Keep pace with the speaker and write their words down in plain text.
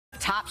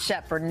top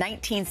chef for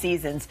 19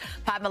 seasons.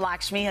 Padma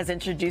Lakshmi has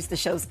introduced the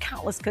show's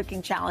countless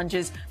cooking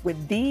challenges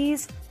with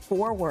these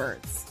 4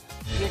 words.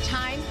 Your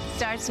time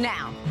starts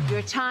now.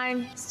 Your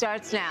time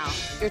starts now.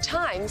 Your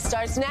time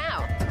starts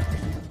now.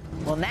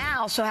 Well,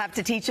 now she'll have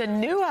to teach a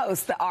new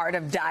host the art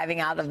of diving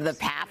out of the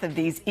path of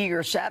these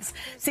eager chefs.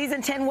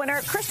 Season 10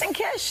 winner Kristen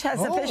Kish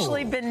has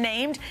officially been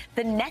named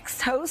the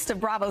next host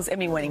of Bravo's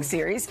Emmy-winning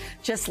series.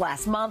 Just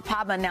last month,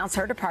 Padma announced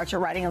her departure,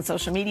 writing on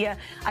social media,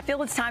 "I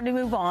feel it's time to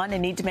move on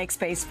and need to make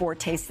space for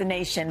Taste the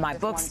Nation, my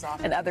books,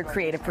 and other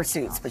creative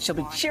pursuits." But she'll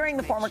be cheering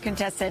the former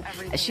contestant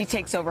as she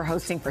takes over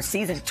hosting for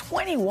season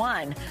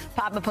 21.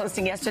 Padma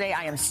posting yesterday,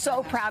 "I am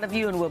so proud of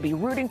you and will be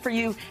rooting for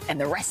you and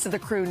the rest of the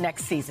crew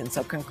next season."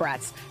 So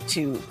congrats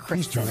to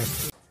Kristen.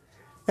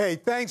 Hey,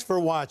 thanks for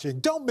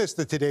watching. Don't miss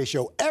the Today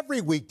Show every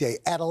weekday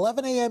at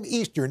 11 a.m.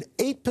 Eastern,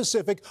 8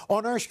 Pacific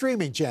on our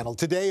streaming channel,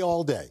 Today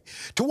All Day.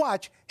 To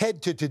watch,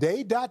 head to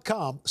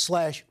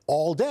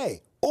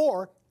today.com/allday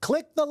or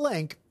click the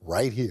link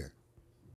right here.